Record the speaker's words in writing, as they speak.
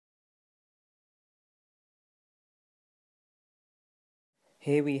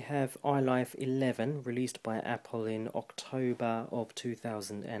Here we have iLife 11, released by Apple in October of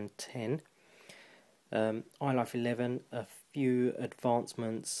 2010. iLife 11, a few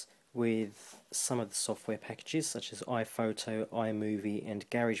advancements with some of the software packages such as iPhoto, iMovie and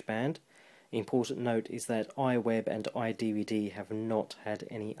GarageBand. Important note is that iWeb and iDVD have not had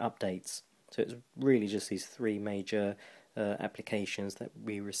any updates. So it's really just these three major applications that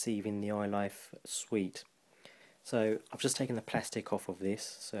we receive in the iLife suite. So I've just taken the plastic off of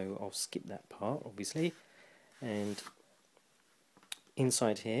this, so I'll skip that part obviously. And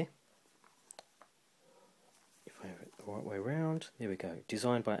inside here, if I have it the right way around, there we go,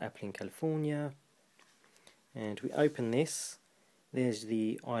 designed by Apple in California. And we open this, there's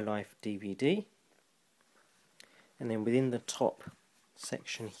the iLife DVD, and then within the top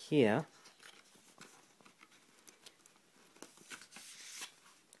section here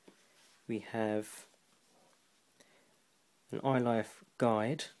we have an iLife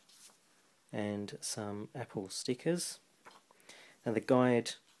guide and some Apple stickers. Now the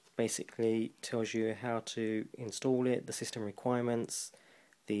guide basically tells you how to install it, the system requirements,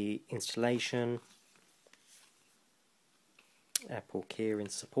 the installation, Apple care and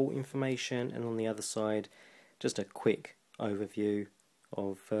support information, and on the other side just a quick overview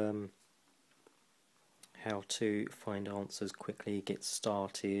of how to find answers quickly, get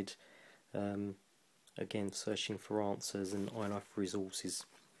started, again searching for answers and iLife resources.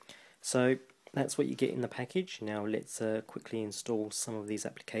 So that's what you get in the package. Now let's quickly install some of these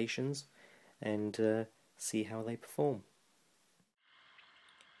applications and see how they perform.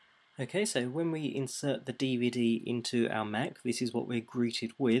 Okay, so when we insert the DVD into our Mac, this is what we're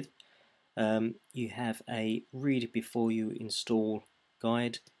greeted with. You have a read it before you install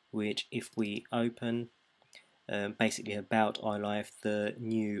guide, which if we open, basically about iLife, the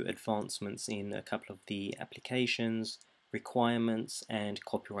new advancements in a couple of the applications, requirements and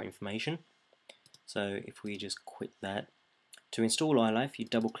copyright information. So if we just quit that, to install iLife you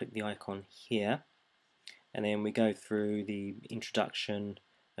double click the icon here, and then we go through the introduction,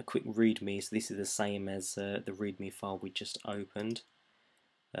 a quick readme, so this is the same as the readme file we just opened,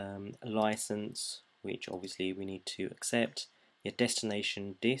 a license which obviously we need to accept, your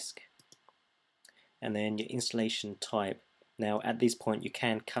destination disk, and then your installation type. Now at this point you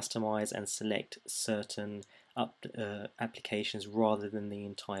can customize and select certain applications rather than the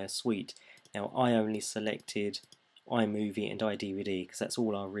entire suite. Now I only selected iMovie and iDVD because that's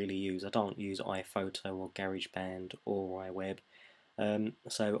all I really use. I don't use iPhoto or GarageBand or iWeb.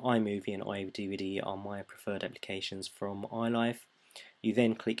 So iMovie and iDVD are my preferred applications from iLife. You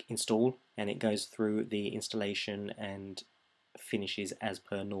then click install and it goes through the installation and finishes as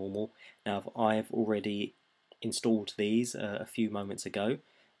per normal. Now I've already installed these a few moments ago,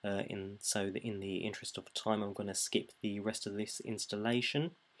 so in the interest of time I'm going to skip the rest of this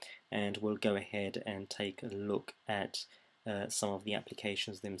installation and we'll go ahead and take a look at some of the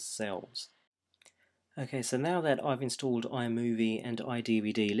applications themselves. Okay, so now that I've installed iMovie and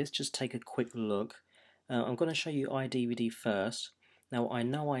iDVD, let's just take a quick look. I'm going to show you iDVD first. Now I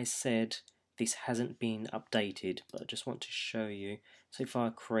know I said this hasn't been updated, but I just want to show you. So if I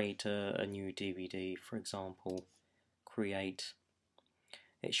create a new DVD, for example, create,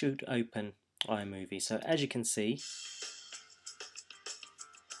 it should open iMovie. So as you can see,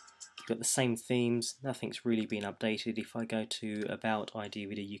 you've got the same themes, nothing's really been updated. If I go to About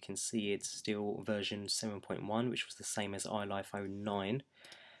iDVD, you can see it's still version 7.1, which was the same as iLife 09.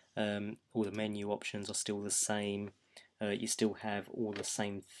 All the menu options are still the same. You still have all the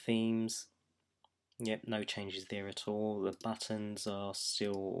same themes. Yep, no changes there at all. The buttons are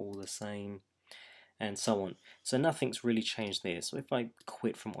still all the same, and so on. So nothing's really changed there. So if I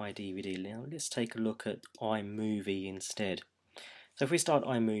quit from iDVD now, let's take a look at iMovie instead. So if we start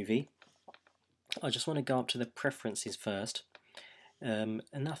iMovie, I just want to go up to the preferences first. And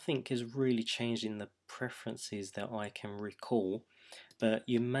nothing has really changed in the preferences that I can recall, but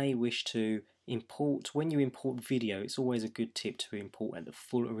you may wish to import. When you import video, it's always a good tip to import at the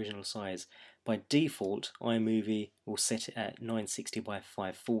full original size. By default, iMovie will set it at 960 by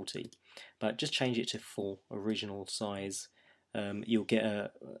 540, but just change it to full original size. You'll get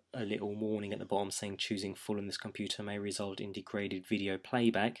a little warning at the bottom saying choosing full on this computer may result in degraded video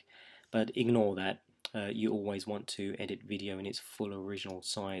playback, but ignore that. You always want to edit video in its full original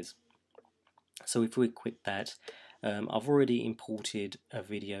size. So if we quit that, I've already imported a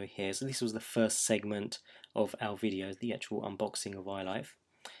video here. So this was the first segment of our video, the actual unboxing of iLife.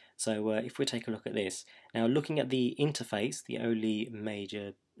 So if we take a look at this, now looking at the interface, the only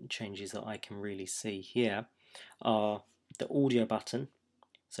major changes that I can really see here are the audio button.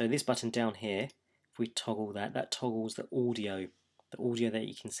 So this button down here, if we toggle that, that toggles the audio the audio that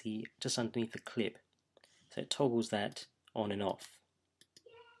you can see just underneath the clip. So it toggles that on and off.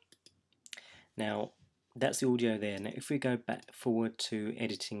 Now that's the audio there. Now if we go back forward to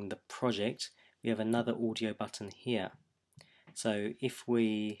editing the project, we have another audio button here. So if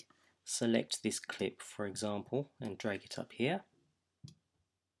we select this clip, for example, and drag it up here,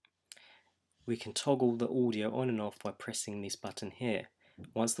 we can toggle the audio on and off by pressing this button here.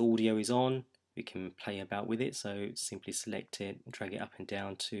 Once the audio is on, we can play about with it, so simply select it, drag it up and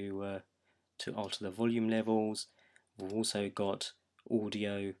down to alter the volume levels. We've also got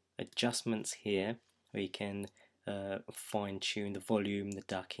audio adjustments here, where you can fine-tune the volume, the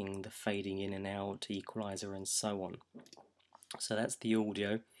ducking, the fading in and out, equalizer, and so on. So that's the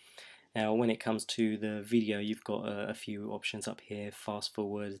audio. Now when it comes to the video, you've got a few options up here: fast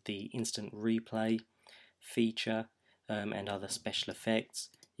forward, the instant replay feature, and other special effects.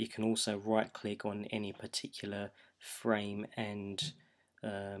 You can also right click on any particular frame and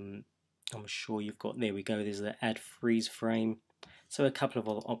I'm sure you've got, there we go, there's the add freeze frame. So a couple of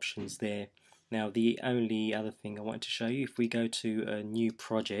other options there. Now the only other thing I wanted to show you, if we go to a new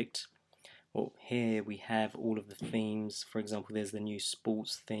project, well, here we have all of the themes. For example, there's the new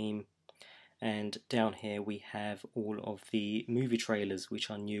sports theme, and down here we have all of the movie trailers which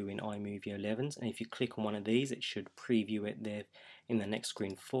are new in iMovie 11, and if you click on one of these it should preview it there in the next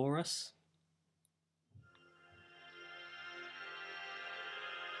screen for us.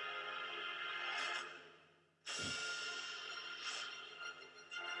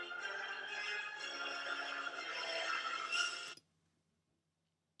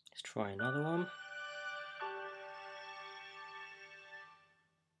 Let's try another one.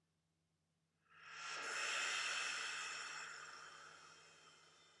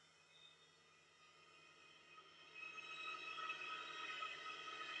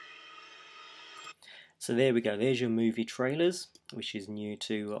 So there we go, there's your movie trailers, which is new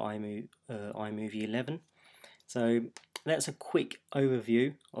to iMovie 11. So that's a quick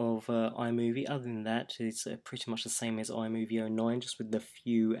overview of iMovie. Other than that, it's pretty much the same as iMovie 09, just with the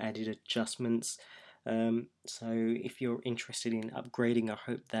few added adjustments. So if you're interested in upgrading, I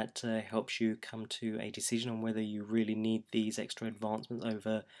hope that helps you come to a decision on whether you really need these extra advancements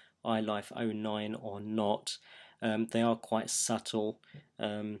over iLife 09 or not. They are quite subtle,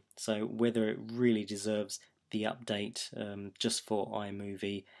 so whether it really deserves the update just for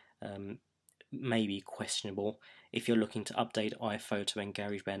iMovie may be questionable. If you're looking to update iPhoto and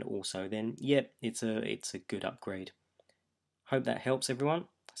GarageBand also, then yep, it's a good upgrade. Hope that helps everyone.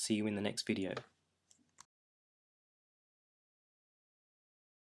 See you in the next video.